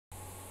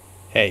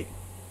Hey,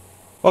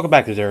 welcome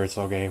back to Zero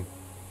Slow Game.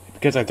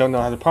 Because I don't know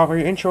how to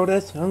properly intro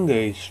this, I'm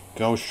going to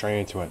go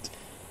straight into it.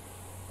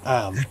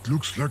 It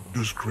looks like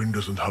the screen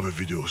doesn't have a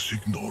video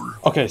signal.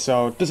 Okay,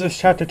 so this is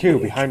chapter 2,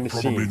 behind the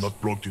Probably scenes. not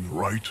plugged in,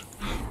 right?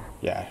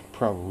 Yeah,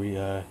 probably,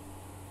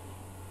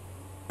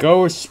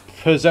 Ghost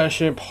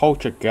Possession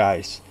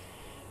Poltergeist.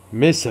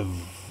 Miss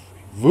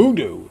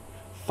Voodoo.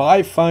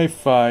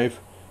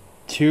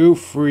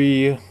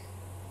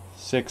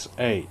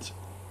 555-2368.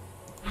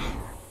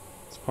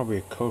 It's probably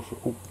a code for...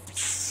 Ooh.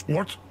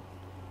 What?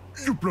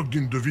 You plugged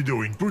in the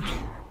video input?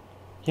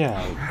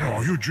 Yeah.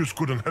 Oh, you just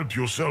couldn't help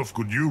yourself,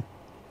 could you?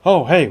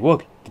 Oh, hey,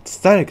 look. The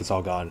static is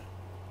all gone.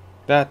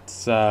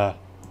 That's, Whoa.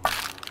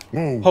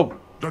 Oh.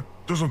 That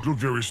doesn't look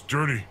very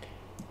sturdy.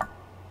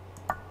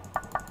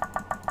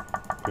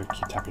 Good,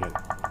 keep tapping it.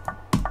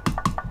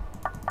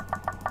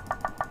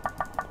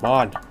 Come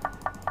on.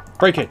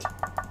 Break it!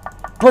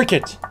 Break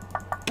it!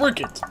 Break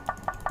it!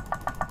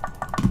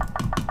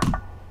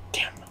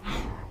 Damn.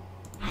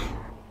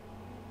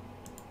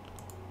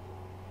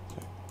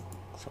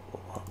 So,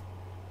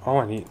 all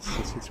I need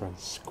is one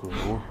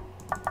screw.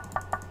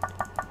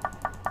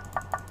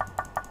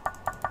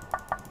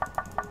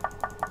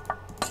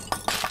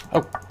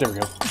 Oh, there we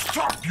go.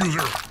 Stop,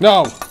 user!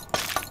 No!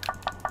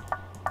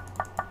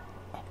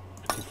 I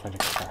can find a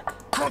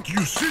crack. Can't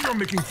you see you're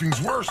making things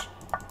worse?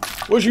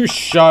 Would you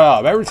shut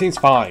up? Everything's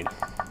fine.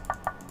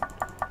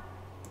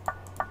 I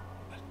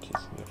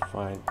just need to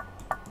find...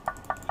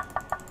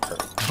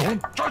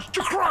 Don't touch the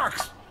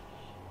cracks!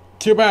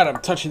 Too bad I'm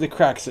touching the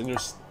cracks and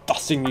there's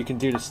nothing you can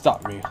do to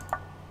stop me.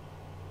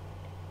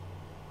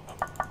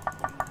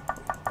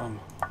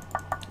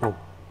 Oh.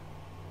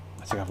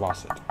 I think I've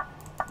lost it.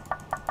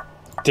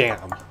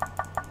 Damn.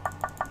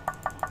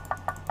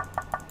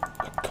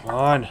 Oh, come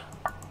on.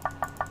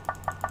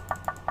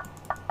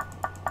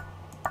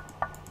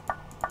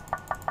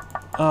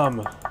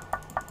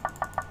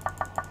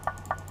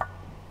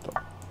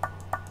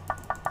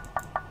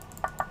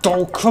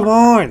 Oh, come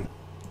on!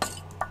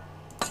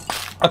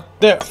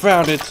 There,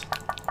 found it.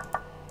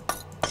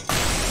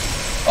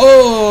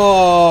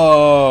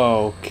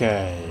 Oh,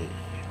 okay.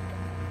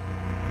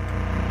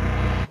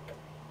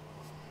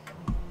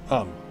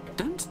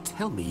 Don't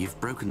tell me you've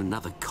broken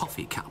another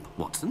coffee cup,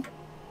 Watson.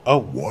 Oh.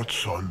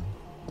 Watson?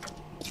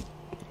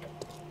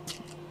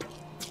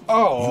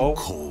 Oh.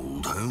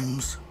 Cold,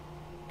 Holmes?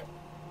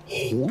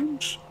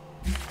 Holmes?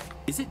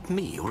 Is it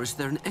me, or is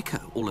there an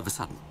echo all of a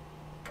sudden?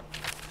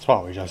 It's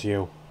probably just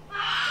you.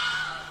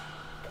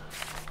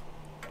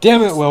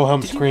 Damn it,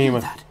 Wilhelm Did you hear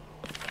Scream. that?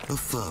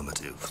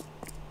 Affirmative.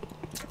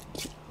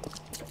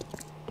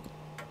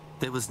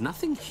 There was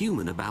nothing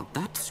human about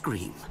that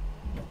scream.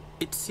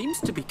 It seems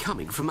to be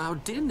coming from our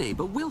dear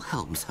neighbor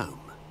Wilhelm's home.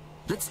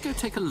 Let's go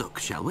take a look,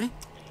 shall we?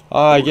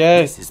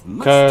 Yes, This is most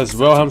because exciting.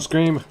 Wilhelm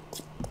Scream.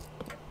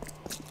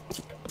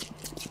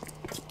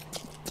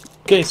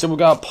 Okay, so we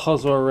got a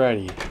puzzle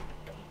already.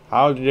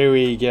 How do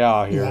we get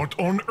out of here? What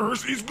on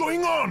earth is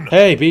going on?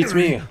 Hey, beats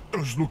me.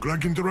 Those look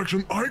like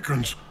interaction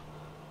icons.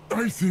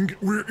 I think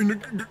we're in a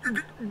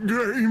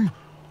game.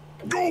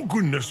 Oh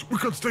goodness, we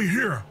can't stay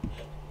here.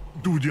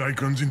 Do the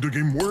icons in the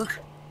game work?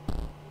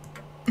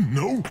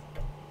 No?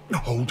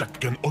 Oh, that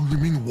can only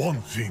mean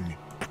one thing.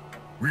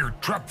 We're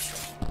trapped.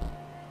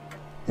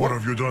 What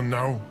have you done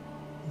now?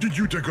 Did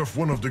you take off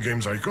one of the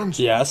game's icons?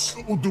 Yes.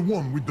 Oh, the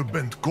one with the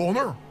bent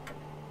corner?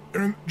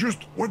 And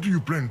just what do you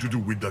plan to do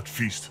with that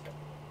feast?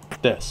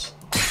 This.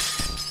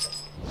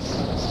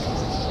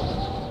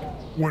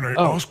 When I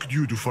Oh. asked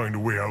you to find a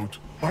way out,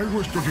 I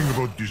was talking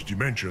about this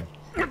dimension.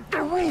 The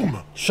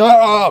room! Shut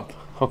up!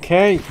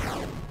 Okay.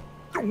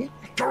 Oh,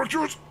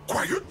 characters,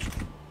 quiet!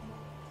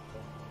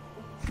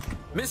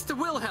 Mr.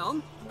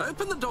 Wilhelm,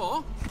 open the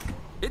door.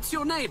 It's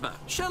your neighbor,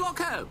 Sherlock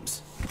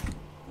Holmes.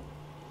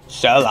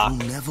 Sherlock.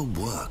 Will never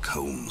work,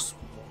 Holmes.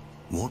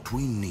 What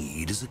we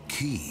need is a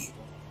key.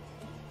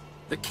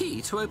 The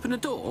key to open a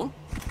door?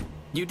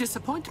 You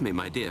disappoint me,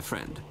 my dear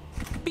friend.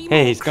 Be Hey,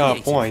 more he's got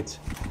a creative. point.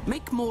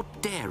 Make more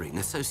daring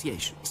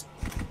associations.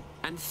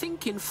 And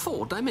think in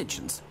 4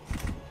 dimensions.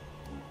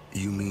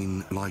 You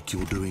mean like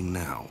you're doing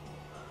now?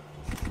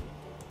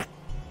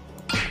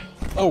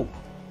 Oh.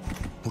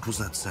 What was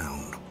that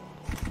sound?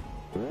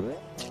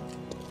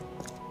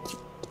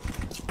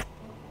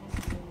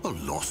 A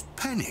lost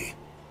penny.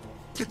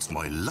 It's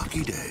my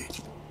lucky day.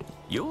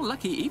 Your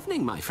lucky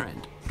evening, my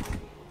friend.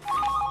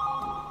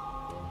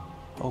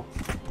 Oh.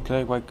 Can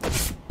I, like...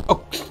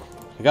 Oh.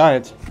 I got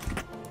it.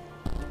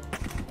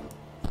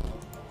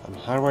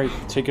 How do I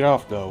take it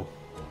off, though?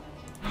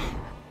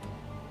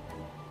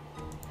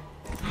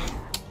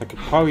 I could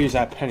probably use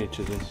that penny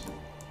to this.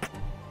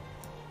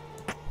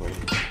 Wait.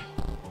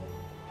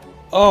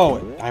 Oh,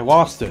 I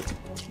lost it.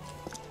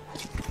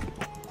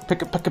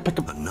 Pick up.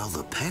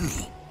 Another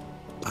penny.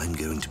 I'm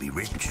going to be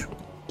rich.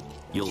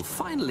 You'll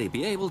finally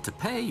be able to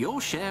pay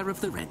your share of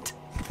the rent.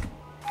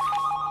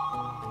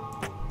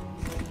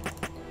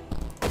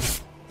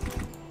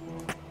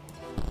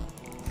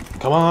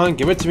 Come on,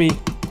 give it to me.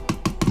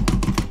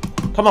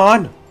 Come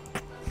on!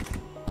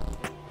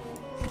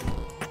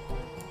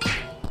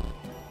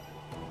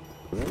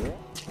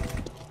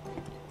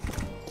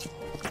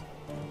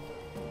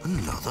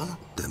 Another?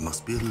 There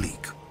must be a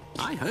leak.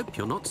 I hope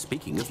you're not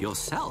speaking of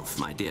yourself,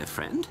 my dear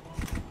friend.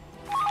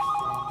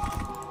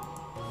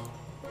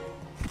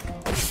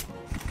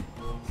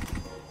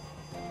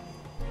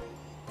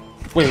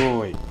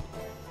 Wait.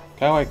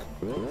 Can I, like,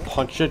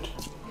 punch it?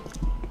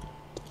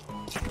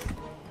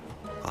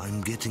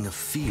 I'm getting a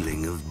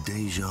feeling of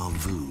deja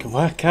vu. Can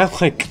I,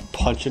 like,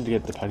 punch it to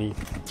get the penny?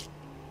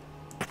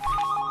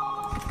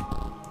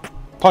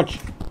 Punch!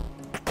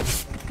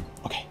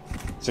 Okay.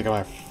 It's like I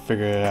might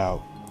figure it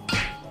out.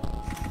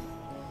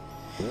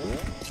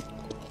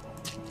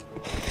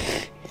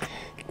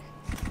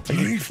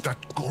 Leave that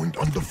coin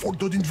on the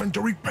folded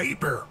inventory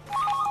paper.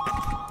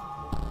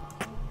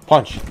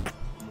 Punch!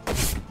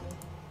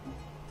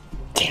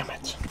 Damn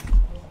it.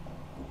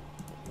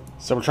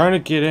 So we're trying to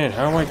get in.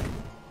 How am I...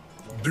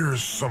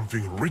 There's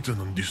something written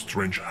on this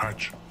strange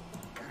hatch.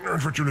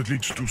 Unfortunately,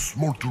 it's too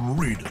small to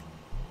read.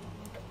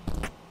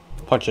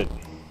 Punch it.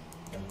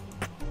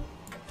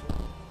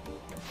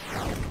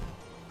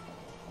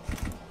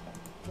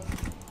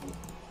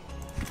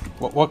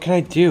 What can I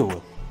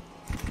do?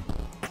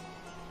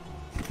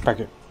 Break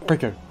it.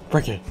 Break it.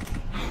 Break it.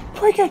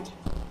 Break it!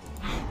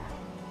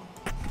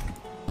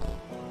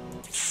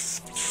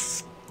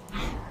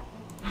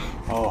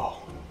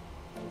 Oh.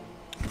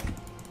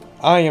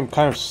 I am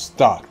kind of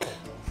stuck.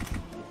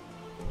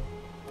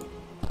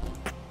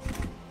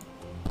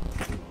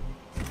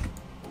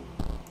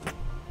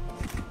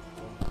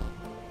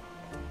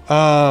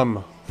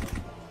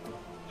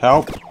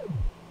 Help.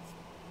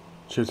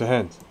 Choose a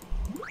hand.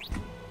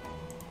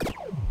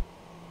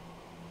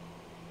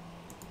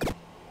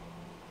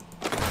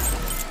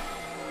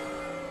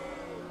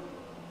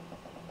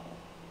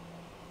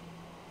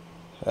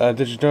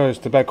 Did you notice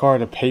the back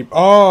card of paper?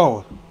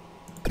 Oh!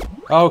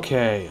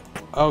 Okay.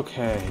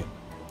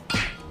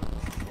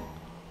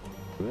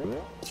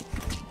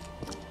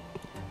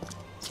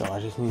 So I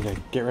just need to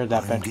get rid of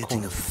that I'm back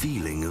getting corner. a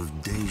feeling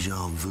of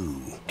deja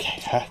vu.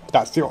 Okay,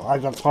 that's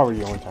probably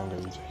the only time I'm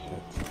gonna use it.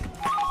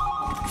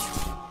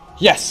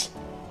 Yes!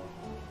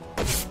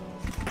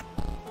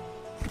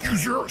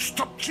 User,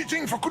 stop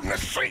cheating for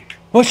goodness sake!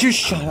 Won't you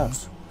shut up?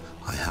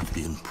 I have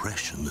the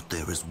impression that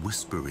there is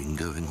whispering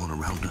going on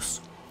around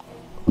us.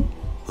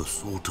 A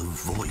sort of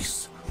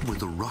voice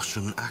with a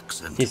Russian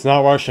accent. He's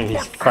not Russian,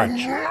 he's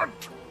French.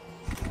 What?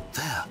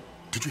 There,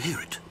 did you hear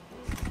it?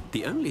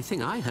 The only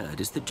thing I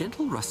heard is the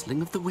gentle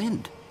rustling of the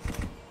wind,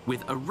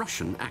 with a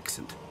Russian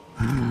accent.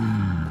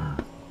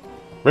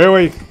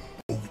 Really?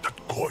 Oh,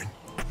 that coin.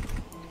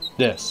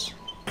 This.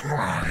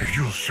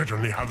 You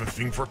certainly have a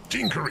thing for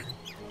tinkering.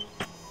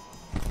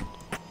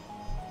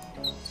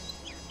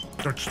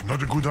 That's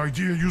not a good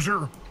idea,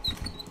 user.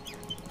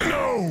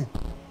 No!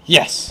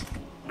 Yes!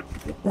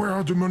 Where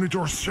are the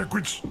monitor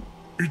circuits?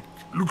 It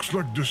looks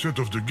like the set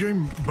of the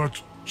game,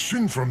 but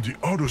seen from the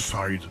other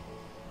side.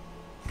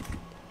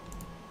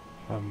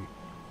 Can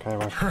I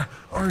watch?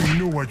 I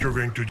know what you're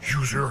going to do,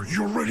 user.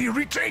 You're really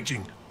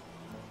irritating.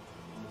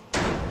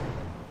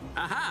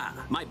 Aha!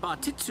 My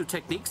Bartitsu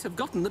techniques have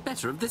gotten the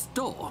better of this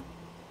door.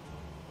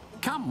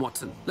 Come,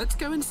 Watson, let's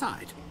go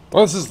inside.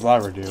 What does this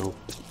lever do?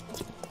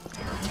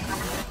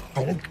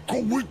 Don't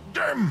go with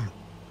them.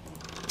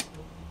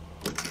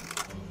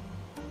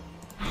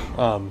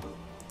 How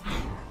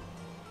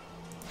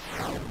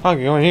can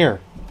you go in here?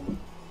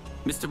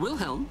 Mr.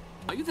 Wilhelm,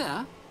 are you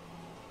there?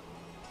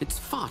 It's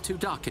far too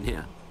dark in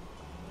here.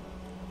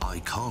 I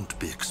can't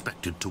be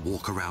expected to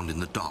walk around in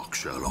the dark,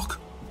 Sherlock.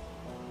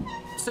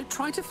 So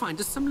try to find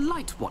us some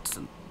light,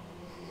 Watson.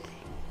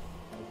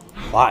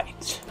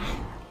 Light.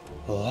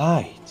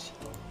 Light.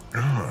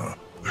 A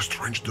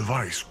strange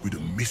device with a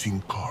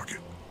missing cog.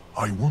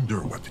 I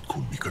wonder what it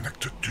could be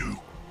connected to.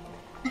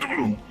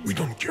 No, we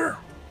don't care.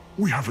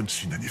 We haven't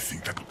seen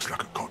anything that looks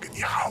like a cog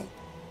anyhow.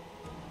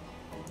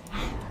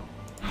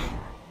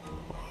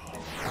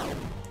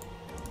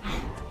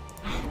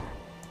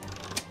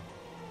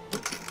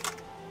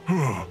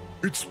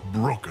 It's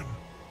broken.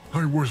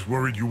 I was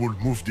worried you would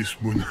move this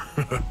moon.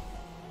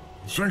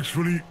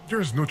 Thankfully,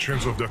 there's no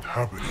chance of that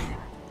happening.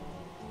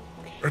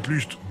 At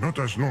least, not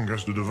as long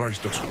as the device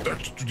that's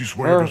attached to this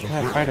wire Where doesn't can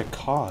I work. find a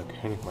cog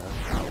anywhere?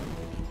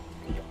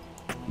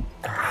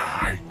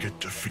 I get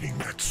the feeling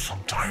that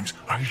sometimes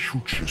I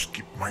should just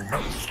keep my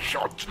mouth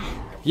shut.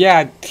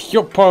 Yeah,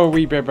 you'll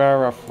probably be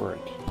better off for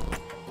it.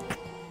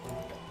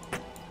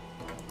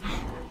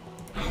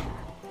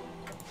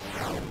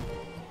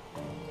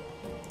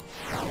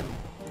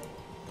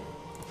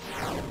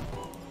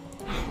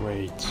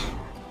 Wait.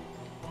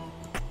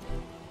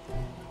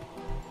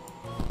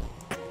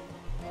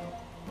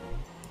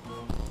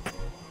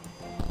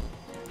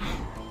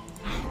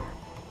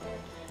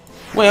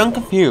 Wait, I'm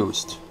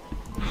confused.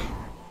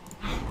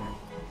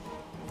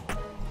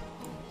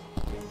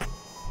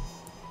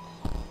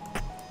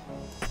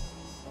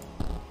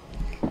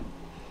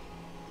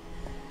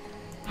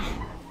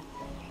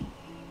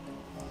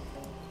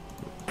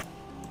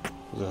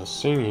 There's a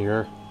scene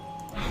here.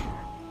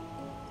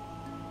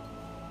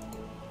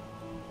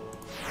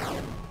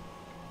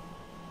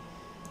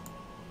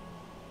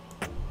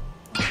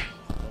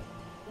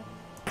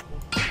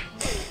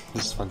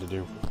 This is fun to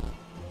do.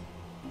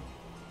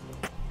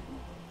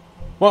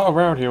 What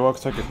around here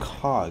looks like a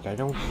cog? I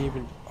don't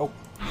even... Oh.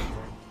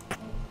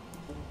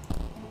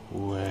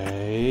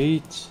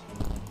 Wait.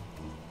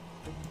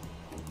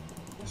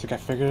 I think I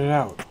figured it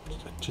out.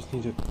 I just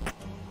need to...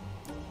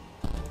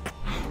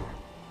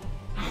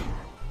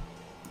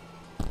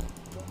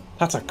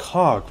 That's a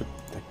cog, but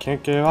I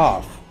can't get it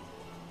off.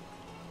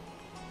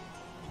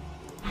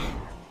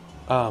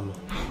 Oh.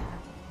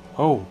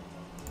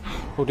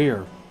 Oh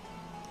dear.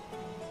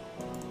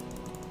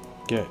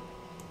 Get.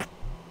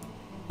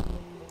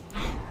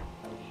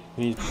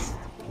 I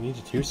need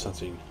to do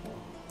something.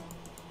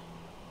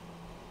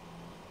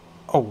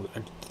 Oh, I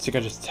think I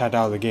just tapped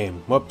out of the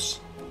game. Whoops.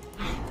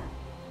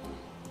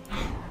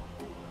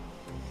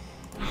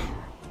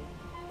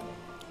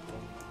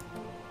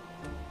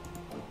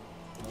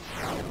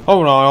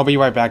 Hold on, I'll be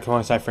right back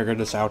once I figure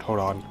this out. Hold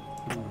on.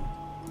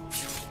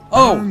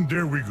 Oh! And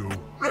there we go.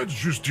 Let's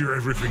just tear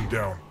everything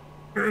down.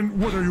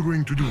 And what are you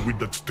going to do with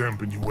that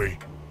stamp anyway?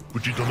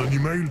 Put it on an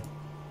email?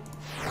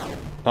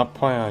 Not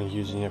planning on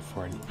using it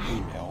for an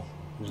email.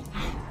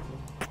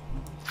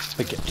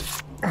 Forget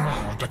it.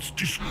 Oh, that's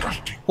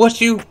disgusting. What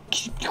you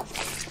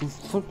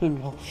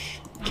flipping? Oh,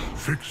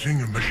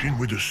 Fixing a machine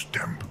with a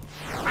stamp.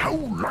 How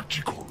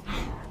logical.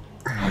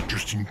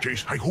 Just in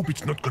case, I hope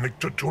it's not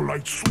connected to a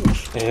light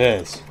source. it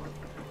is.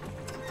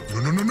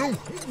 No.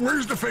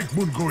 Where's the fake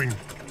moon going?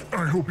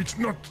 I hope it's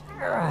not...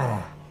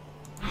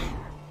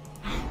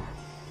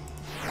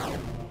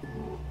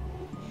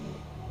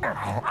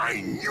 Oh,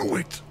 I knew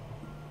it.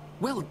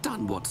 Well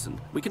done, Watson.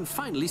 We can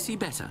finally see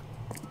better.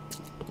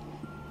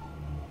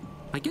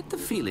 I get the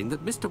feeling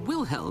that Mr.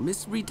 Wilhelm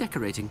is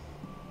redecorating.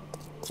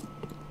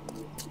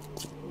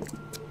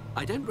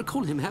 I don't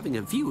recall him having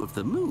a view of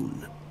the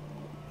moon.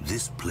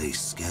 This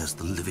place scares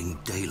the living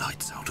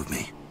daylights out of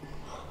me.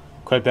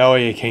 Quit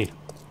belly aching.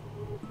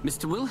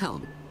 Mr.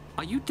 Wilhelm,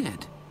 are you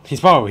dead? He's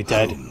probably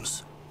dead.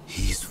 Holmes,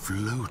 he's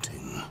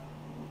floating.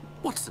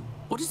 Watson,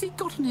 what has he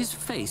got on his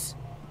face?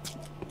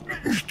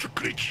 Mr.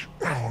 Glitch.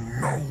 Oh,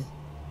 no.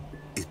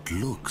 It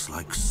looks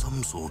like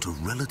some sort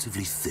of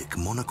relatively thick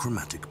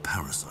monochromatic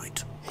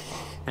parasite.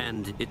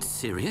 And it's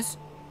serious?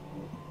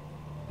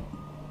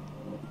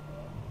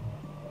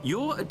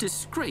 You're a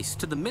disgrace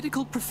to the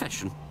medical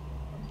profession.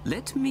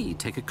 Let me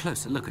take a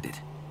closer look at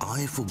it.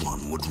 I, for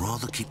one, would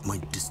rather keep my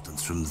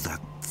distance from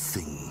that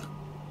thing.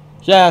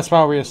 Yeah, that's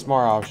probably a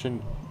smart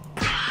option.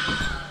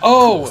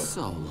 Oh!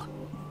 Soul.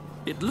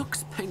 It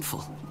looks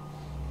painful.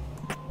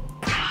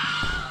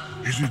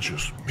 Is it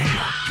just me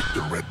or did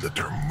the red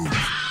letter move?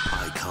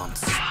 I can't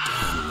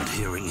stand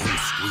hearing him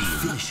scream.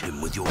 Finish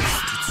him with your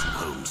Jujutsu,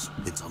 Holmes.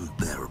 It's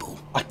unbearable.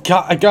 I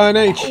got an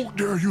H. How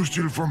dare you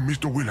steal from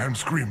Mr. Wilhelm's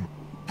scream?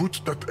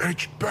 Put that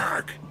H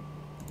back.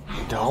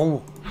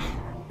 No.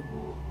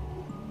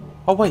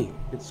 Oh wait,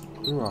 it's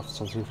off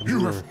something from You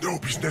here. have no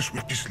business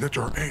with this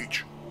letter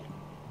H.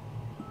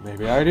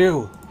 Maybe I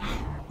do.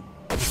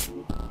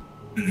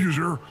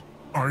 User,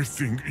 I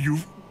think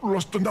you've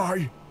lost an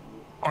eye.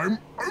 I'm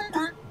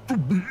going to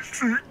be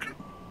sick.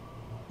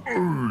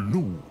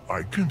 No,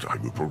 I can't.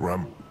 I'm a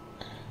program.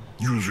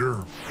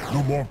 User,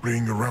 no more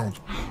playing around.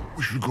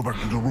 We should go back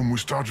to the room we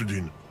started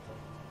in.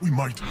 We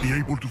might be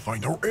able to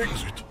find our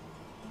exit.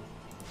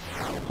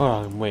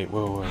 Hold on, wait,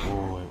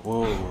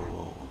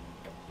 whoa.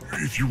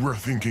 If you were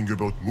thinking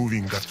about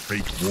moving that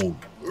fake wall,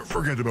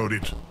 forget about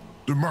it.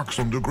 The marks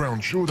on the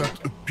ground show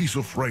that a piece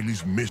of rail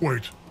is missing.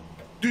 Wait,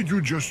 did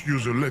you just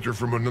use a letter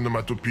from an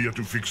onomatopoeia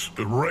to fix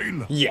a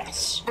rail?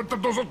 Yes. But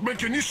that doesn't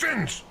make any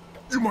sense.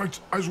 You might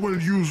as well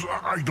use,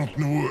 I don't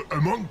know,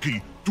 a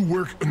monkey to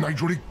work an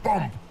hydraulic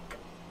pump.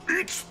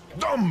 It's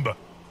dumb.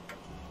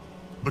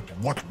 But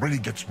what really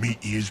gets me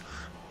is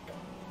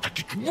that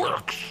it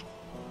works.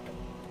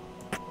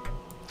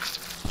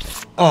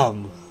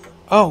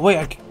 Oh wait,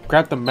 I can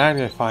grab the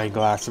magnifying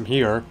glass from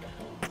here.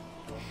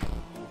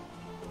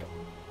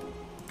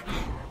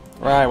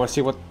 Right, let's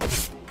see what...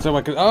 So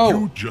I can... Oh!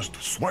 You just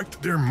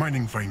swiped their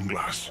magnifying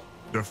glass.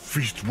 The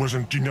feast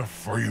wasn't enough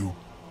for you.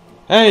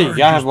 Hey, you I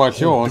gotta have just what's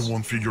hope yours. They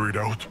won't figure it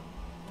out.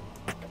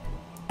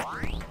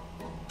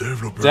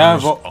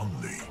 Developers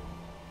only.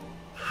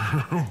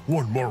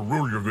 One more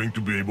rule you're going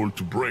to be able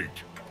to break.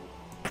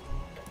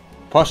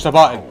 Push the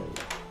button.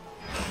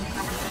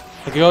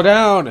 I can go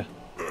down.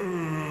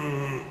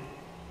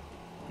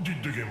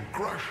 Did the game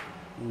crash?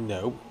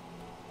 Nope.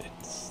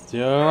 It's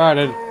still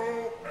running.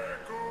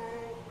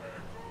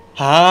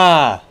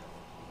 Ha!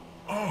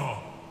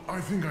 I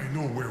think I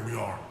know where we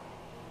are.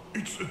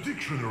 It's a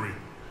dictionary.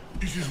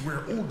 This is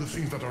where all the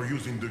things that are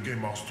used in the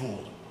game are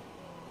stored.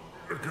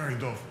 A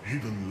kind of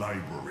hidden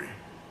library.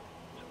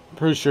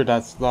 Pretty sure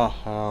that's the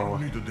how.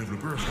 Only the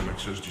developers can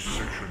access this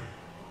section.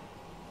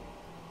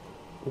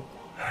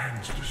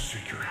 Hence the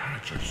secure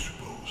hatch, I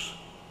suppose.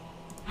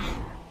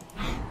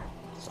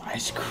 It's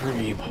ice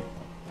cream.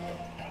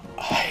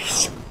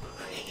 Ice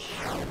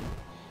cream.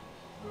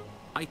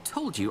 I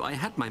told you I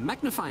had my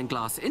magnifying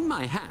glass in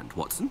my hand,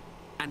 Watson,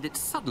 and it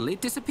suddenly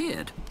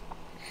disappeared.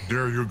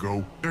 There you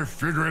go. They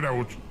figure it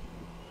out.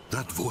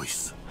 That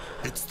voice.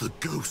 It's the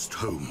ghost,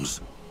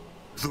 Holmes.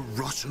 The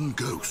Russian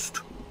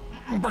ghost.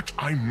 But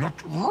I'm not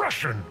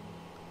Russian.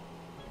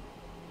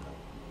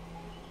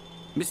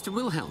 Mr.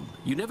 Wilhelm,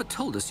 you never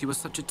told us you were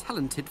such a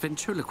talented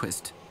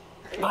ventriloquist.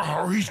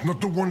 Oh, he's not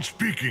the one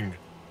speaking.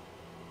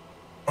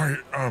 I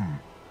am.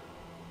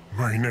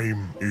 My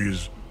name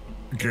is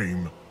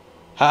Game.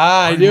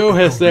 I knew I'm a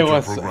his name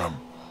computer was. program.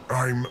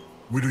 I'm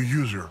with a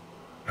user,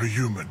 a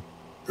human,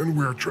 and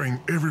we're trying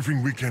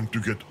everything we can to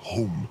get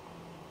home.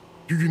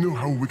 Do you know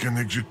how we can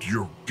exit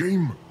your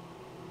game?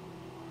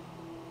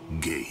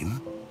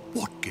 Game?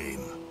 What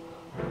game?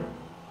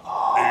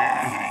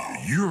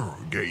 Your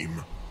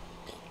game.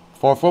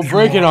 Far from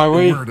breaking, are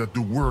we? You are aware that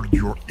the world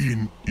you're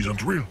in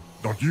isn't real,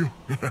 don't you?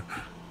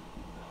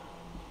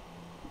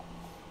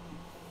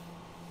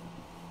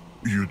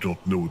 You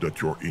don't know that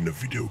you're in a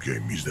video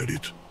game, is that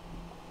it?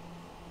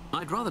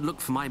 I'd rather look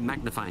for my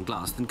magnifying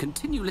glass than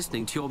continue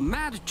listening to your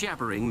mad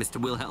jabbering, Mr.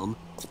 Wilhelm.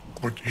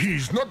 But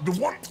he's not the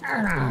one.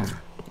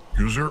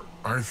 User,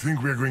 I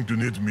think we're going to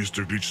need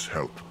Mr. Glitch's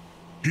help.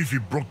 If he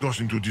brought us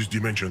into this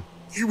dimension,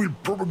 he will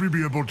probably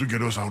be able to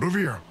get us out of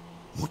here.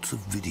 What's a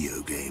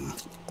video game?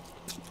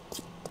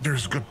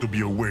 There's got to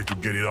be a way to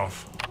get it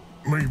off.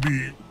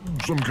 Maybe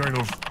some kind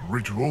of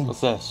ritual.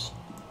 What's this?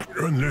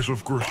 Unless,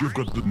 of course, you've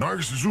got the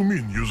nice zoom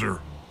in, user.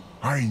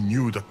 I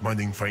knew that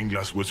magnifying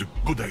glass was a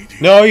good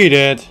idea. No, you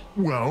did.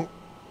 Well,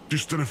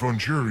 this telephone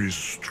chair is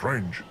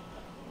strange.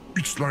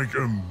 It's like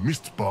a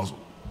mist puzzle.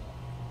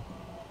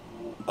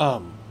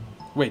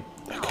 Wait,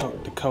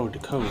 the code.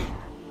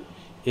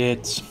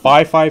 It's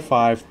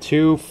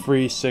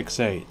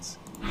 555-2368.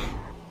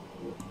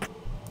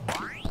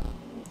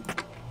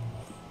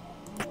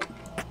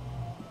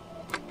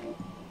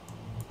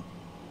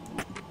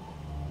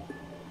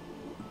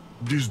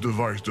 This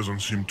device doesn't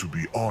seem to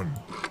be on.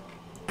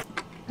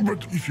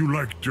 But if you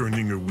like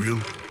turning a wheel...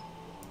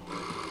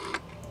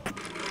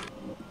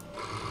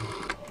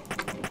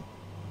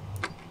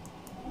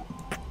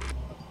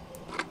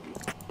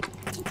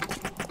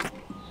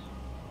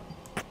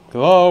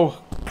 Hello?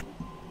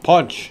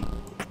 Punch.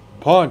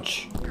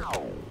 Punch.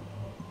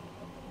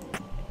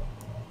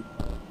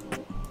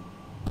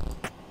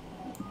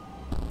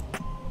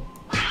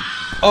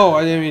 Oh,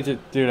 I didn't mean to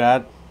do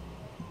that.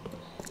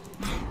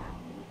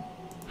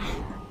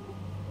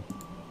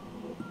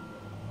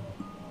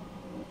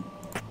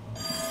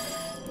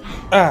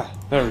 Ah,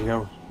 there we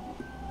go.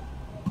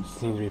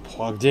 Just need to be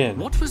plugged in.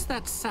 What was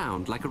that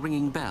sound like a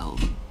ringing bell?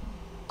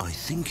 I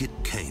think it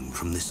came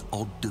from this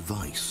odd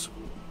device.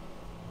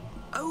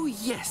 Oh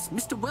yes,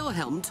 Mr.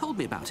 Wilhelm told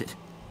me about it.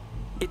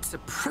 It's a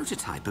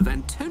prototype of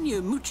Antonio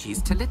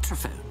Mucci's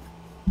teletrophone.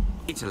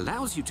 It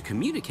allows you to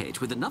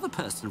communicate with another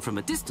person from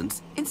a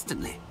distance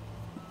instantly.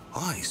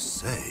 I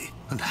say,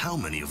 and how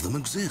many of them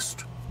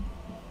exist?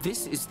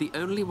 This is the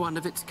only one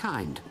of its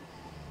kind.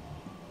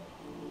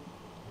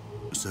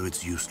 So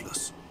it's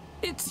useless.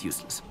 It's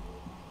useless.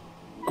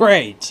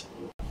 Great!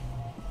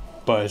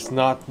 But it's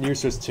not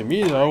useless to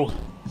me though,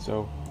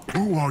 so...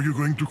 Who are you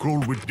going to call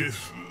with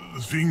this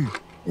thing?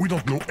 We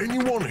don't know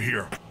anyone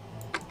here.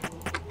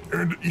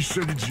 And he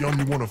said it's the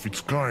only one of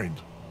its kind.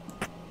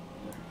 I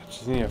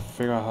just need to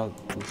figure out how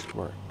this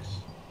works.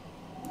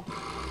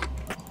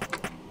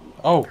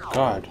 Oh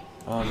god.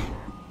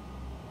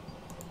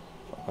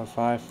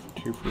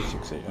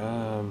 52368.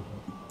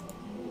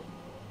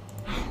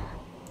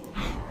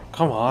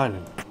 Come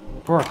on.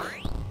 Work.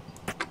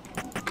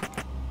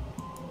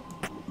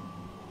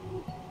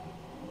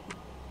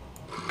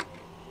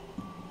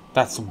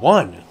 That's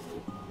one.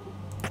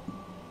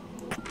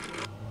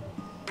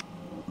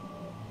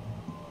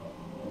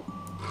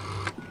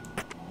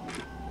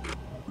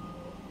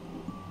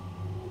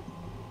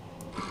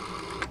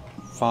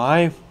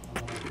 Five?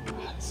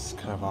 This is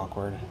kind of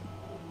awkward.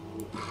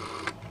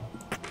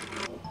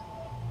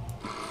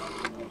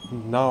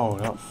 No,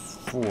 not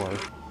four.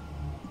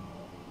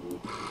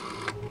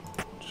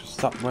 Just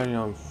stop writing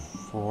on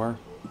four.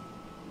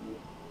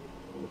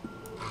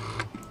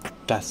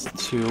 That's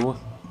two.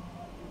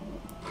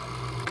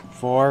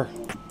 Four.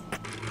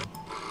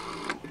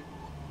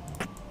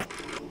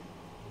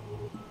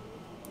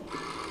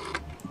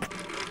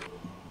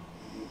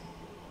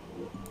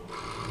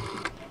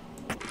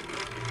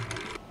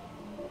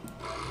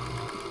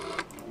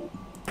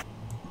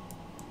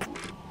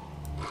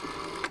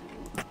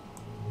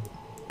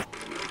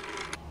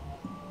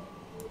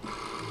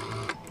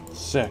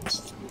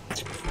 Six.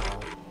 Too far.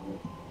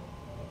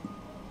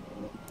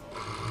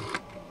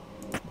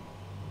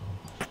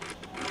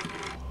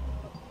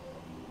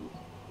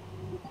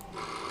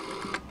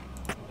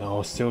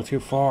 No, still too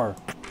far.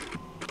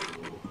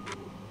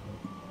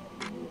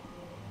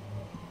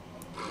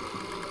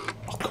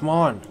 Oh, come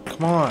on,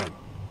 come on.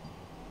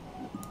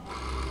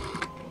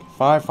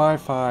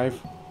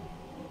 555.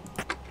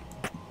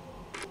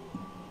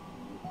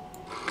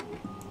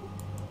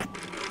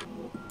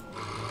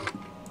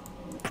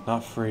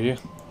 Not free.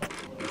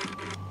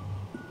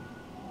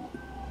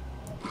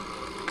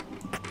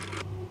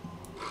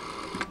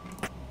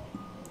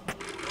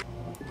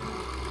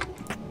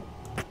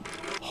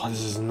 Oh,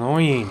 this is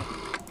annoying.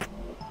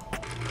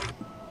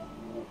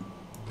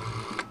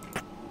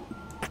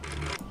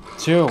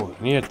 2.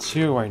 I need a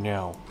 2 right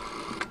now.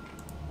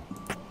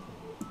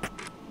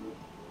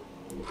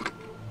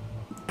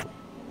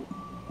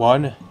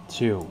 One,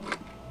 2.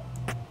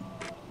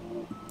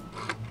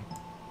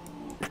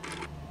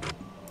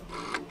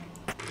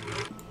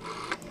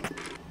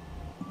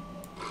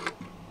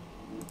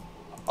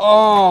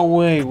 Oh,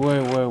 wait.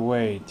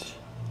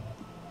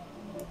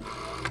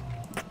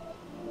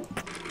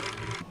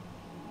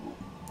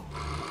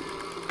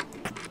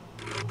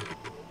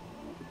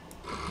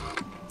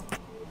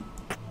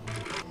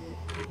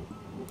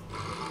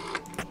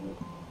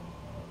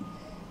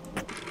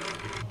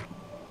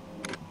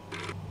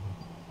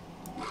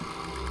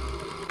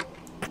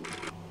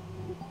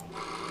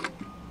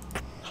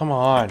 Come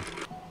on.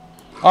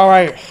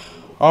 Alright.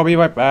 I'll be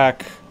right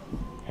back.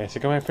 Okay, so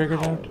can I figure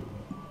it out?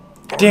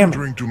 Damn. I'm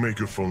trying to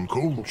make a phone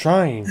call. I'm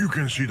trying. You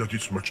can see that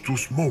it's much too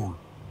small.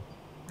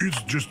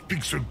 It's just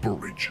pixel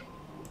porridge.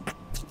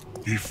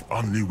 If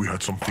only we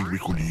had something we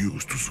could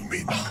use to zoom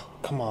in.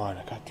 Come on,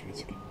 I got to do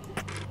this again.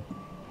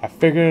 I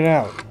figured it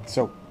out.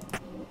 So,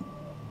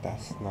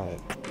 that's not it.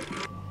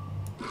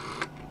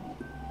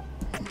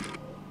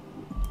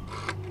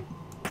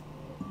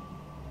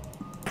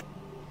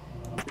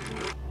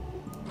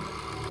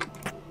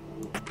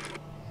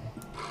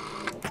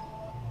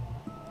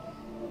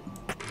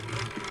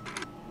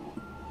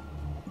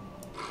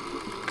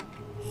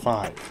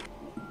 Five.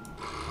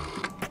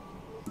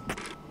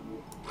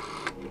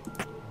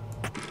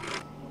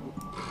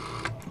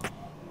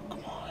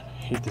 Come on, I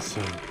hate this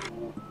scene.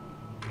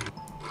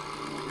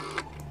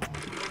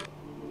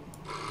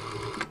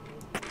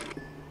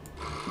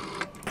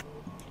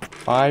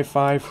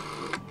 Five.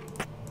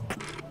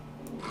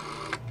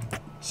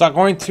 Stop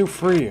going too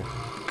free.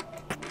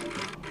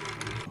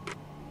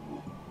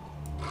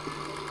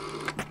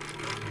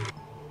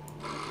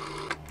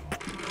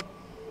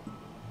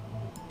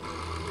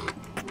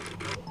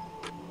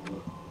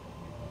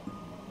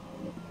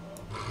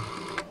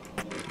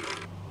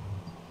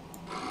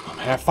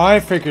 If I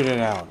figured it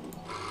out.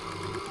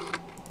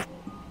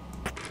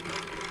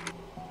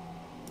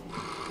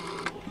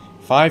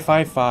 Five.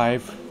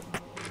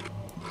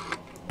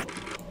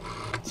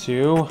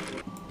 2.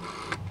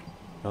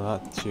 No,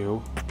 not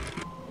 2.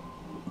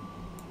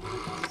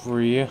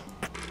 3.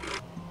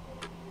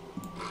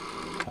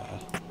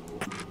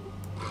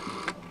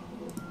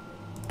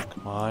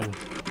 Come on.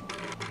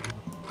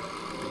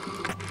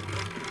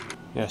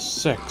 Yes,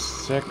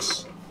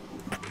 6.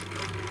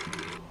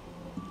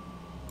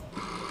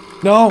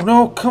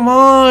 No, come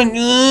on!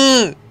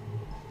 Ugh.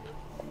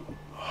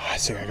 I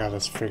think I got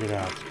this figured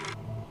out.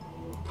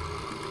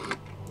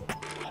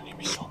 I need to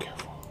be so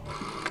careful.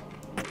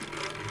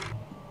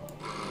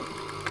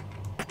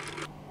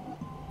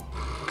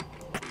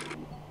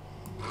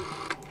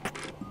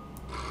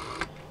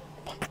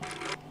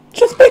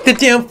 Just make the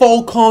damn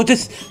phone call,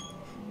 just...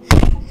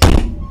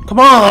 Come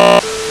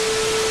on!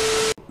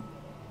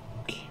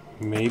 Okay,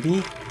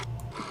 maybe?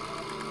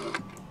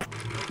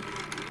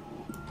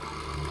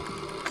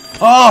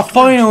 Oh,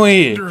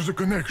 finally! There's a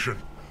connection.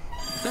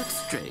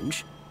 That's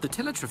strange. The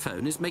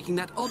teletrophone is making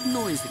that odd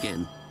noise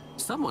again.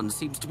 Someone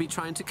seems to be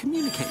trying to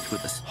communicate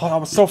with us. Oh, that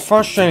was so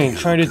frustrating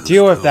trying to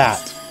deal with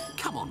that.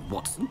 Come on,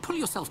 Watson, pull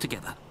yourself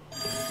together.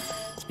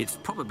 It's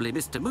probably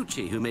Mr.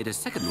 Mucci who made a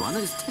second one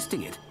and is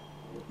testing it.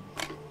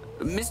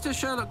 Mr.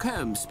 Sherlock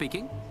Holmes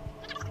speaking.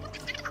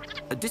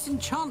 A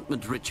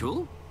disenchantment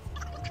ritual?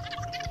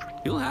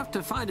 You'll have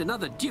to find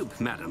another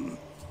dupe, madam.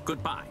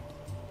 Goodbye.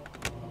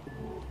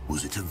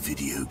 Was it a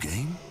video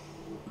game?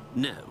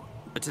 No,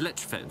 a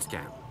teletrophone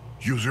scam.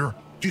 User,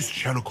 this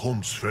Sherlock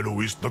Holmes fellow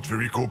is not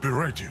very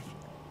cooperative.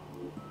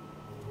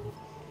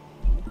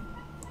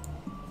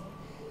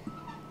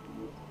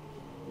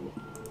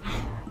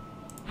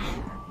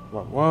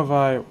 What have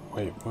I...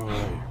 Wait.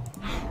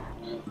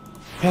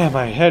 Man,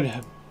 my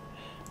head...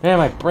 Man,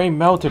 my brain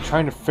melted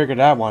trying to figure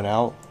that one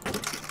out.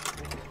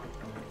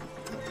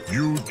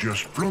 You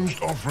just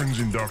plunged our friends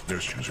in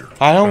darkness, user.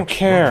 I don't That's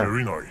care. Not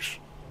very nice.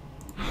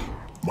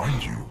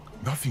 Mind you,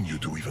 nothing you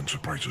do even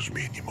surprises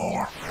me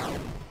anymore.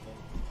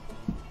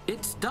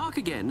 It's dark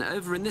again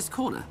over in this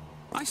corner.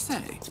 I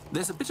say,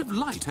 there's a bit of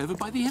light over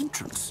by the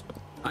entrance.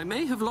 I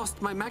may have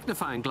lost my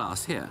magnifying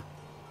glass here.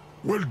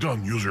 Well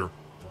done, user.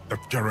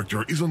 That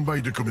character isn't by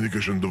the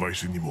communication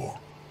device anymore.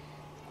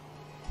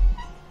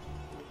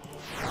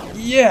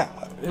 Yeah,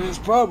 it's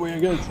probably a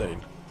good thing.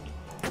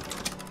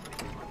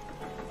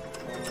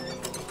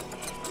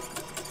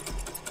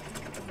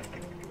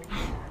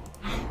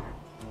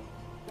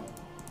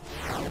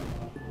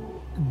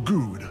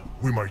 Good.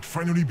 We might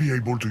finally be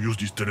able to use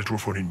this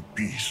teletrophone in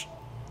peace.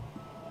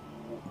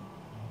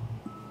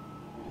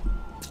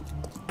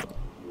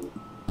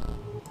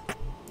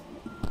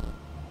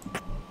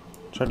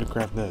 Try to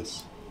grab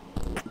this.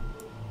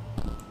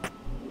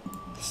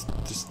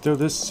 It's still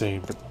this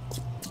same, but...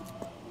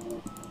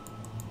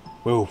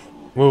 Move.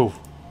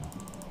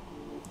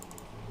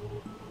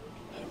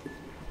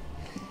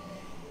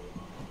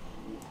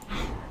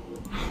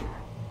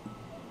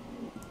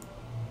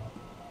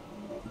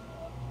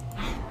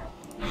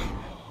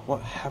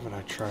 What haven't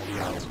I tried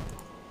yet?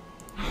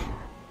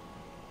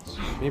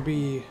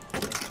 Maybe...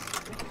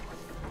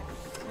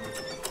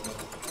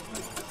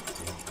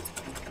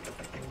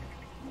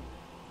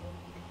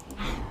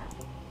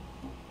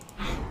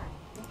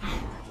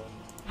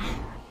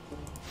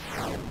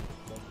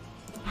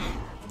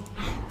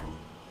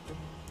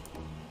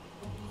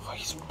 Oh,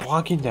 he's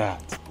blocking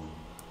that.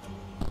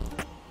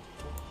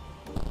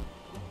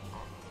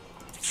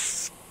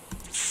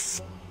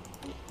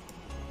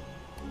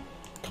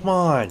 Come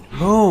on,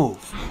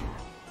 move!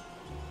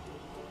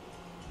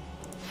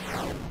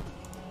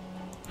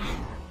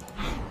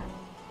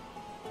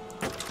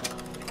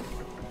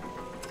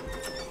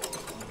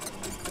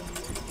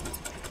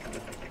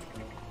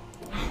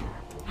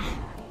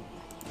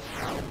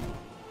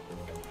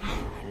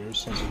 There's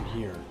something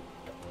here.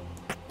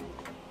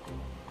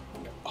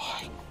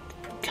 Oh,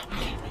 God,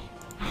 kidding me.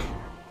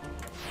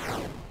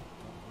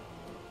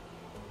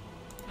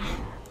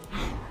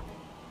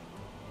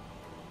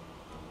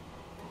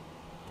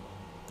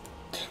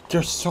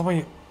 There's so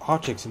many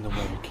objects in the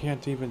way, you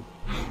can't even...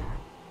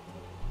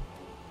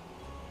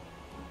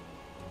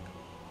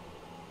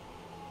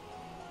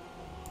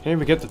 Can't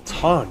even get the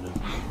ton.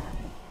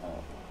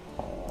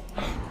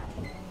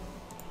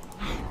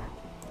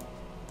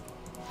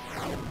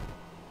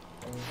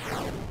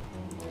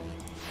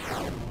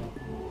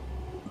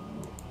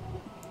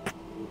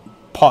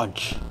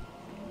 Punch.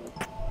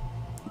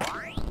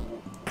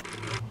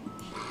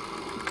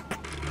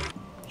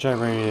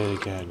 Gyrating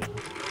it again.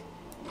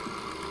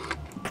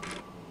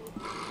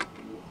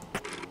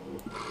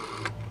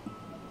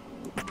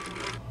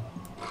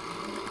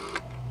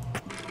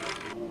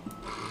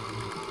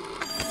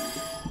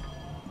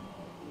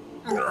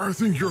 I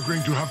think you're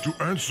going to have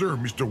to answer,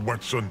 Mr.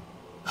 Watson.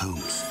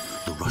 Holmes,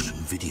 the Russian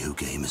video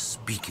game is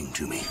speaking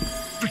to me.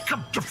 Pick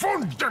up the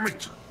phone, damn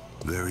it!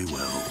 Very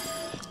well.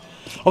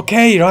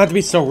 Okay, you don't have to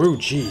be so rude,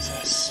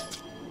 Jesus.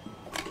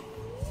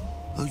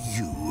 Are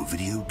you a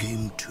video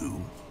game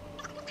too?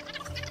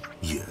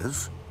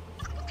 Yes?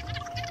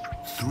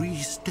 3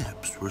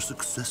 steps for a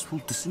successful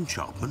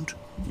disenchantment?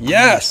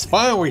 Yes,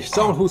 finally,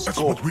 someone who's That's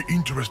scored. what we're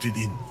interested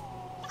in.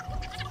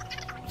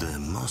 There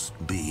must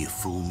be a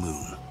full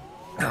moon.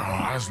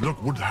 As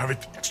luck would have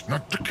it, it's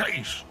not the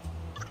case.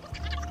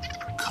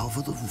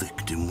 Cover the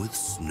victim with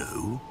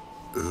snow?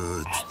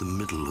 It's the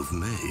middle of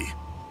May.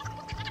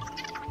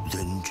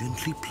 Then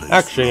gently place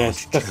Actually, large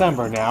it's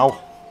December cherry.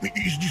 now.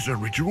 Is this a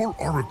ritual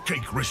or a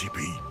cake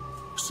recipe?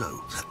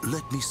 So,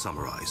 let me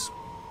summarize.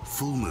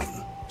 Full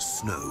moon,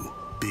 snow,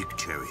 big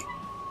cherry.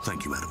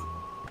 Thank you, madam.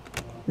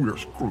 We're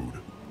screwed.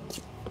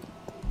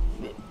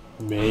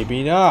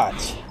 Maybe not.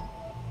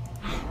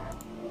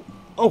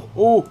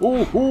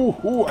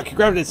 Oh, I can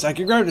grab this, I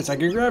can grab this, I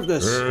can grab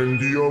this. And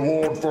the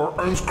award for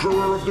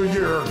Unscrewer of the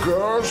Year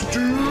goes to...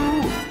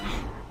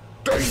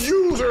 the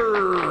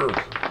user!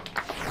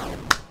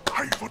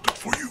 I voted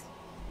for you.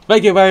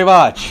 Thank you very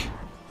much.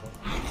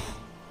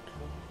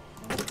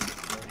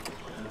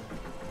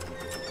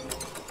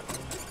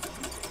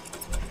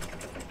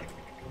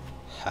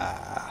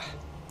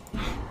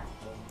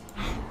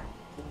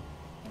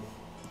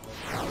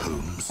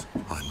 Holmes,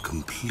 I'm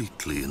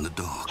completely in the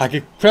dark. I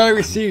can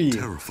barely see you.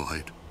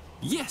 Terrified.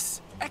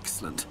 Yes,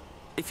 excellent.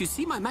 If you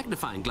see my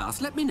magnifying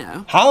glass, let me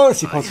know. How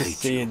is he supposed to hate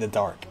see you. in the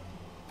dark?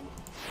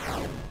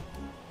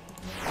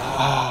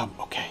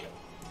 Okay.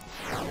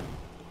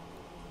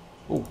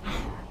 Oh.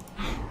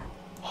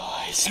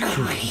 Ice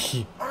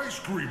cream. Ice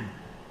cream.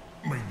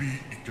 Maybe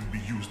it can be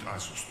used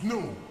as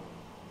snow.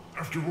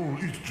 After all,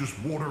 it's just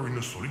water in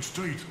a solid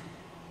state.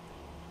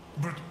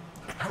 But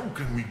how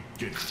can we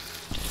get it?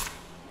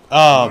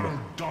 Well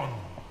done,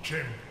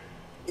 Chen.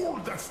 All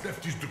that's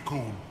left is the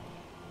cone.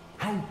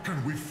 How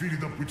can we fill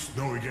it up with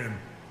snow again?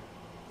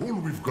 All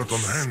we've got on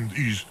hand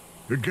is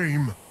a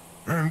game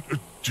and a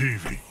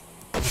TV.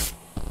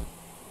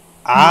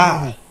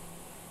 Ah.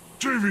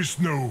 TV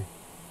snow.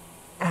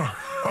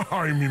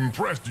 I'm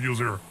impressed,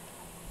 user.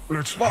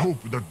 Let's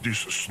hope that this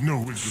snow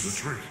will do the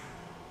trick.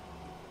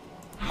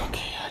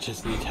 Okay, I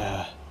just need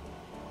to...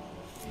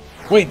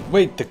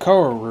 Wait, the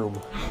color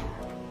room.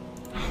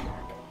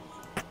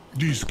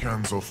 These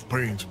cans of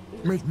paint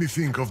make me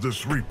think of the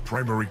 3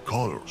 primary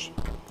colors.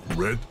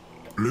 Red,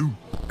 blue,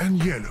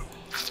 and yellow.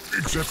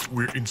 Except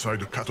we're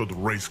inside a cathode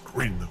ray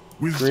screen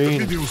with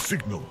Green. a video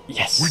signal.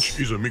 Yes. Which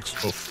is a mix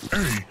of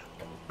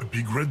a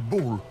big red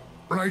ball,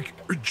 like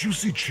a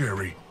juicy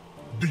cherry.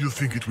 Do you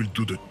think it will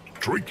do the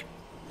trick?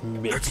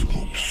 Maybe. Let's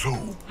hope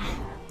so.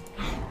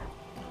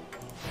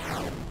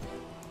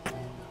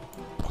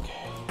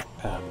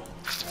 Okay.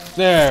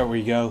 There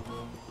we go.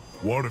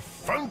 What a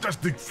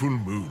fantastic full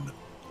moon.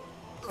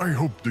 I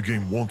hope the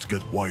game won't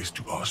get wise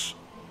to us.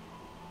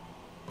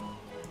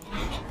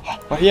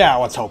 But yeah,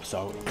 let's hope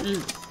so.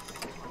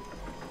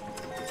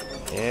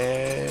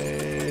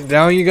 And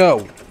down you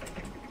go.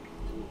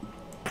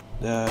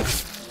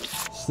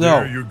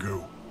 Snow. There you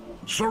go.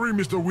 Sorry,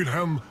 Mr.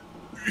 Wilhelm.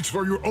 It's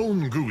for your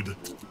own good,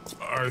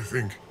 I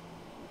think.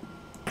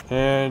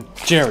 And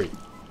Jerry.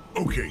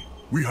 Okay,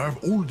 we have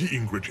all the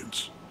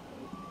ingredients.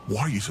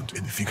 Why isn't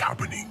anything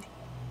happening?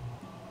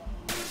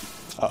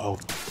 Uh-oh.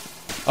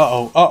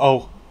 Uh-oh.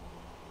 Uh-oh.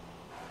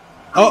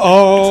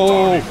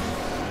 Uh-oh!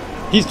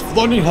 He's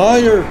floating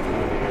higher!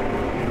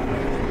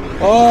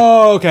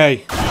 Oh,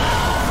 okay.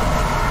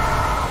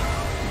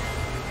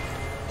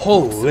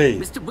 Holy.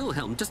 Mr.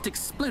 Wilhelm just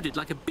exploded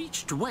like a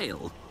beached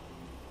whale.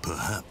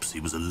 Perhaps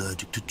he was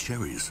allergic to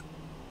cherries.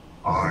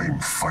 I'm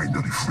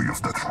finally free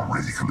of that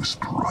ridiculous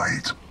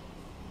pride.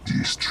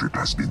 This trip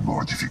has been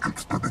more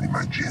difficult than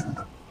imagined.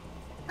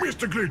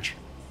 Mr. Glitch!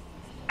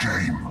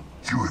 Game,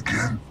 you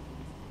again?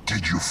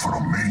 Did you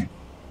follow me?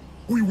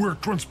 We were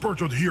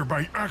transported here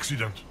by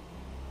accident.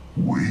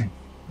 We?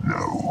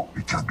 No,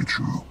 it can't be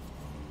true.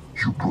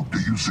 You brought the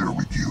user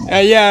with you.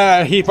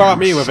 Yeah, he brought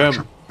me with him.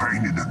 Such a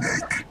pain in the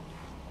neck.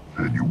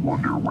 And you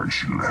wonder why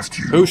she left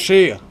you. Who's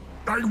she?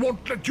 I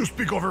won't let you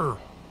speak of her.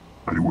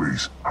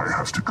 Anyways, I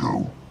have to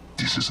go.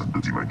 This isn't the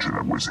dimension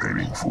I was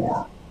aiming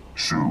for.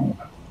 So,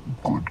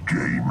 good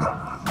game.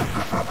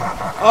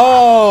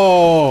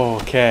 Oh,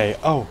 okay.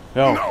 Oh,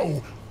 no.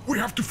 No! We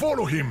have to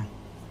follow him!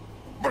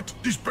 But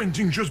this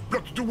painting just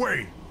blocked the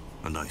way.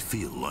 And I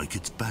feel like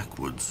it's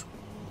backwards.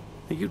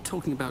 Are you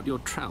talking about your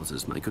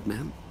trousers, my good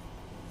man?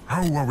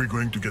 How are we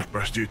going to get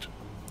past it?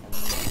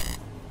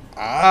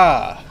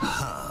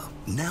 Ah.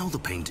 Now the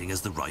painting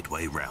is the right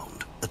way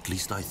round. At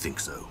least I think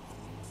so.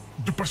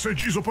 The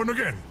passage is open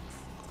again.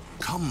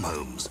 Come,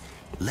 Holmes.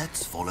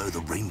 Let's follow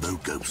the rainbow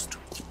ghost.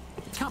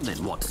 Come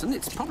then, Watson.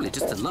 It's probably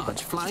just a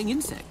large flying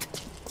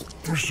insect.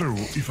 So,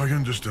 if I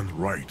understand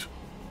right,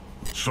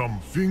 some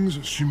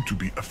things seem to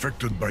be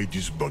affected by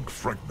this bug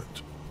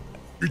fragment.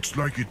 It's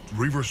like it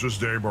reverses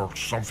them or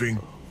something.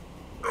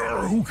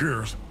 Who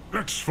cares?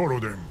 Let's follow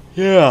them.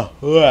 Yeah,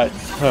 what?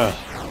 Huh.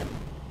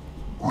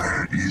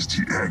 Where is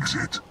the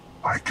exit?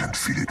 I can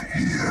feel it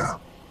here.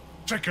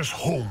 Take us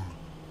home.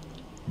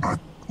 But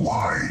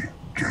why,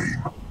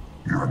 game?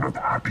 You're not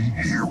happy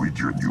here with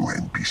your new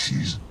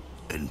NPCs?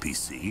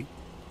 NPC?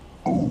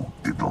 Oh,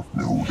 they don't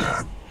know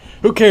that.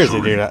 Who cares if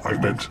Sorry, they don't I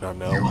meant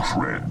know? new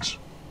friends.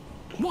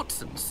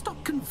 Watson,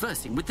 stop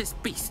conversing with this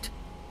beast.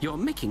 You're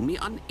making me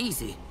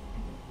uneasy.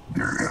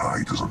 Their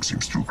AI doesn't seem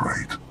too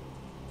great.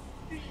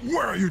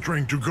 Where are you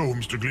trying to go,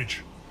 Mr. Glitch?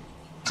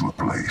 To a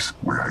place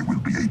where I will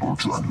be able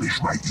to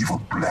unleash my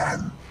evil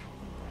plan.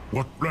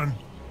 What plan?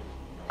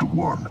 The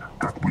one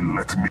that will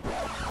let me...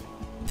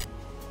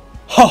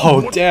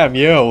 Oh, What? damn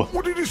you.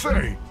 What did he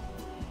say?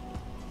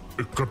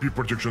 A copy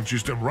protection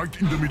system right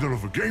in the middle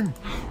of a game?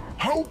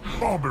 How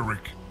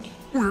barbaric!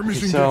 We're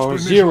missing So, the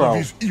explanation 0. of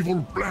his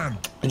evil plan.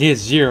 It is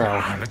 0.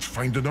 Let's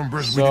find the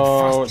numbers with it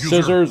So, fast, user.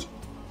 scissors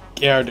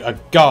and a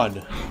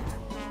gun.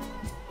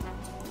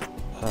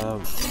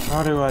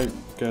 How do I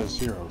get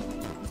 0?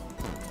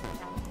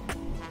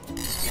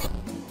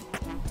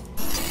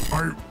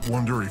 I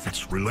wonder if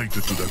it's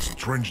related to that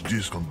strange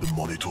disc on the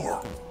monitor.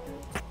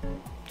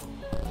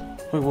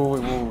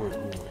 Wait.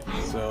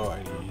 So,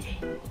 I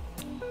need...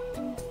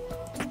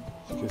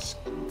 this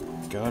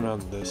gun on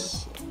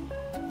this...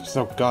 There's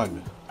no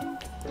gun.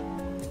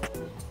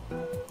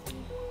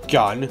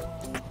 Gun.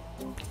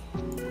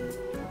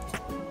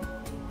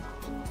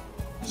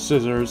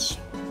 Scissors.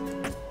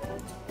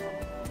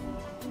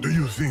 Do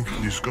you think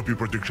this copy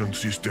protection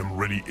system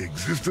really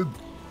existed?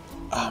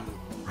 I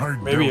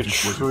Maybe a doubt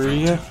it was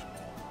tree? effective.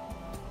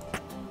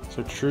 Is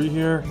there a tree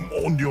here?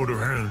 On the other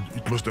hand,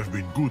 it must have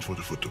been good for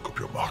the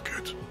photocopier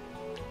market.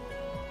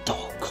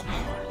 Oh, come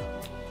on.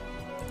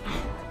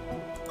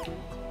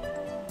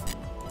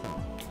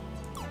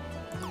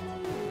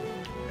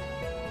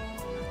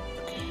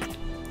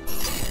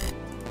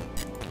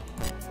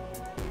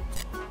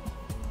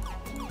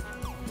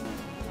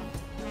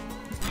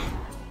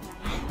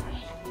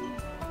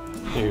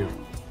 Ew.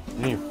 I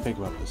didn't even think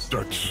about this.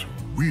 That's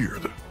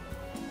weird.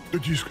 The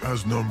disc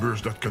has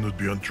numbers that cannot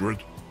be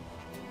entered.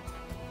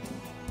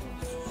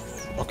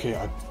 Okay,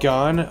 a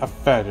gun, a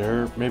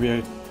feather, maybe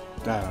I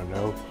don't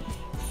know.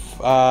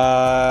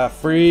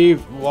 3,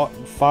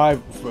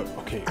 5,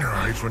 okay.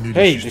 If only the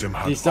Hey, system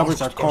had these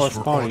numbers are asked us for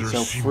corresponding, other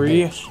so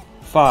 3, symbols.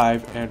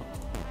 5, and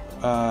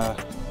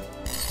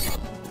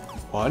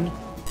 1?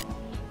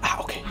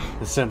 Ah, okay.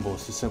 The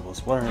symbols.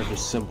 What are the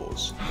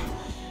symbols?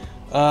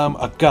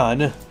 A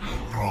gun.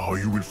 Oh,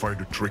 you will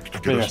find a trick to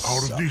get Maybe us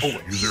out of this,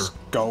 user.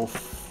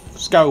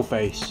 Skull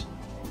face.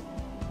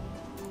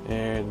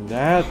 And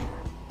that.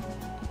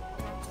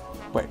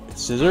 Wait,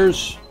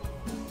 scissors?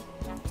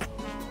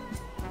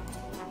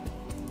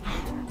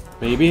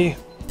 Maybe?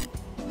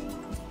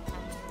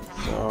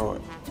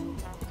 So.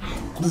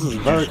 This is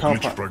very These glitch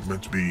complex.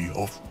 fragments be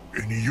of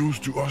any use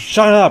to us?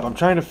 Shut up! I'm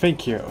trying to think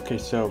here. Okay,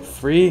 so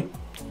 3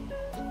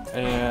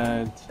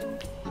 and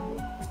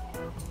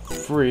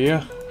 3.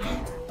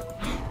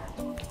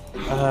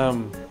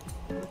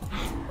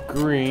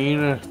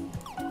 Green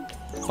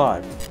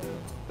 5.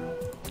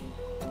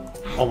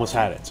 Almost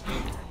had it.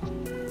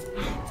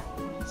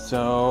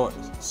 So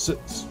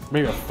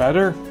maybe a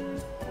feather?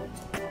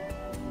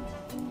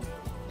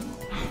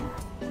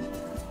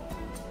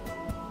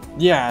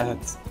 Yeah,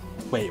 that's.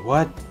 Wait,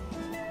 what?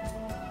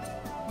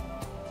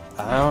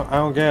 I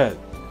don't get it.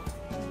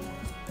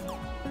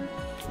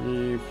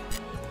 3,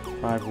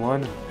 5,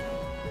 1.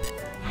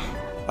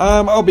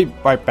 I'll be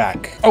right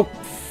back. Oh,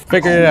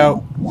 Figured it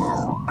out.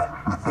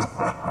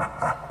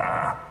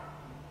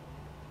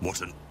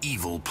 What an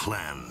evil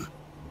plan.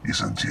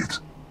 Isn't it?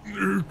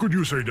 Could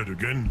you say that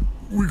again?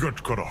 We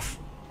got cut off.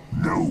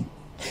 No.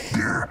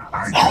 There,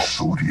 I just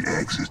saw the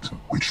exit,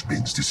 which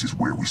means this is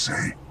where we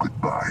say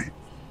goodbye.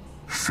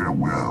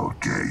 Farewell,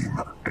 game.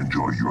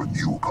 Enjoy your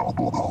new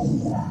cardboard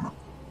home.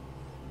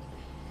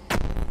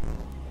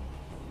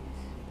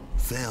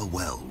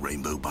 Farewell,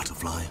 Rainbow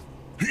Butterfly.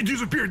 He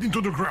disappeared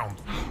into the ground.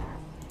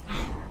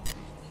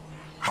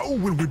 How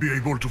will we be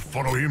able to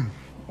follow him?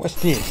 What's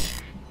this?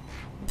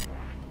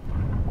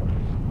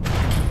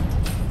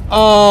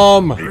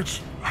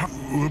 Let's...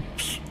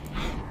 Oops.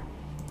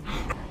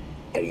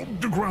 Oh,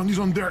 the ground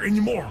isn't there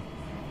anymore.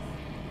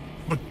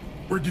 But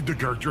where did the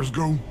characters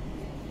go?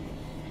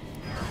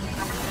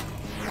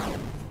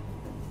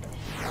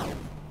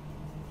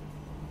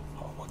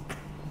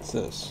 What's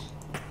this?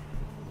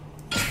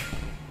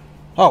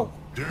 Oh.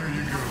 There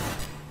you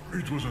go.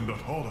 It wasn't that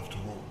hard after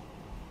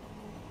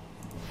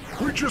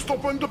all. We just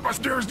opened the pass.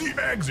 There's the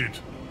exit.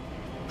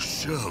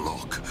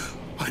 Sherlock,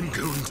 I'm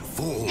going to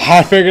fall.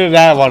 I figured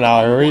that one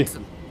out, Harry.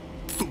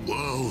 The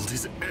world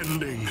is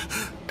ending.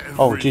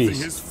 Oh, Everything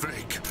jeez. is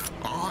fake.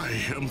 I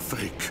am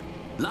fake.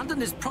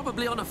 London is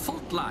probably on a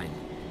fault line.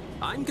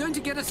 I'm going to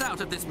get us out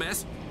of this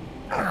mess.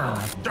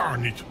 Ah,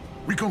 darn it.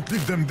 We can't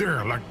leave them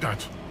there like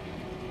that.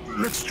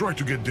 Let's try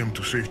to get them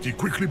to safety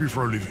quickly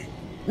before leaving.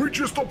 We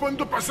just opened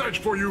the passage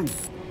for you.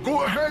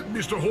 Go ahead,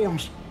 Mr.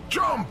 Holmes.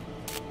 Jump!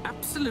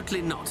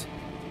 Absolutely not.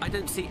 I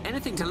don't see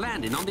anything to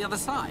land in on the other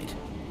side.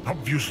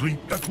 Obviously,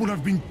 that would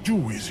have been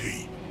too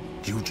easy.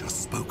 You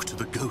just spoke to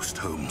the ghost,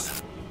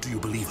 Holmes. Do you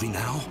believe me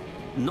now?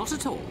 Not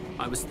at all.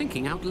 I was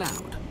thinking out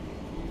loud.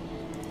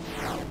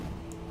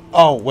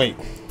 Oh, wait.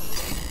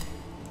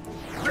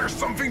 There's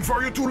something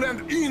for you to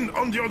land in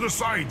on the other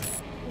side.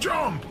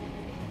 Jump!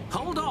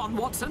 Hold on,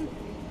 Watson.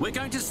 We're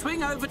going to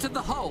swing over to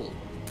the hole.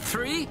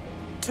 3,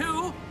 2,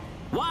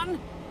 1.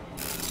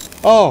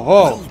 Oh,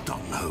 Well done,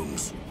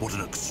 Holmes. What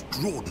an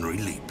extraordinary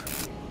leap.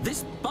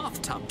 This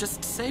bathtub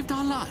just saved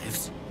our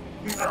lives.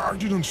 I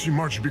didn't see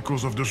much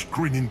because of the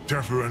screen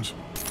interference,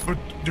 but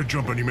the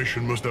jump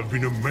animation must have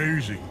been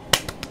amazing.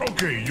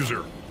 Okay,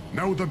 user.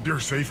 Now that they're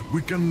safe,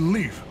 we can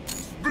leave.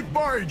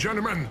 Goodbye,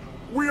 gentlemen.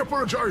 We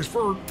apologize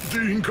for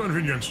the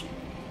inconvenience.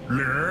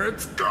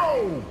 Let's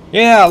go!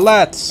 yeah,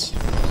 let's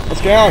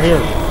get out of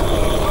here.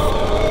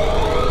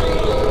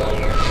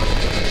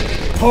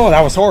 Oh,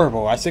 that was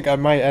horrible. I think I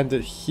might end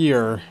it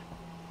here.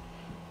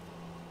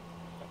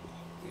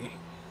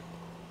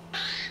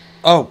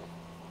 Oh.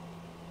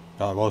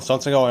 Oh, well,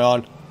 something going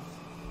on.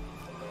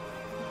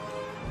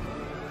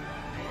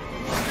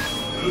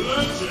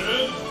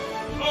 Legend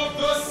of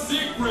the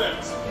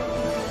Secret!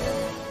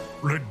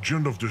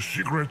 Legend of the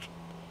Secret?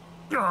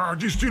 Ah,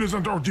 this still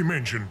isn't our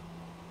dimension.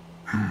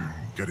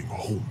 Getting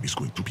home is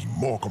going to be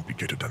more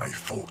complicated than I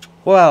thought.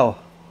 Well,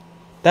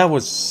 that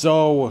was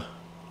so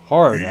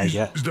hard, I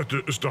guess. Is that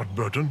the start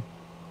button?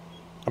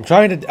 I'm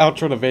trying to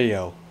outro the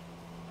video.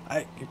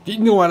 You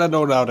know what? I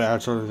don't know how to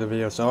outro the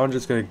video, so I'm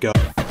just gonna go.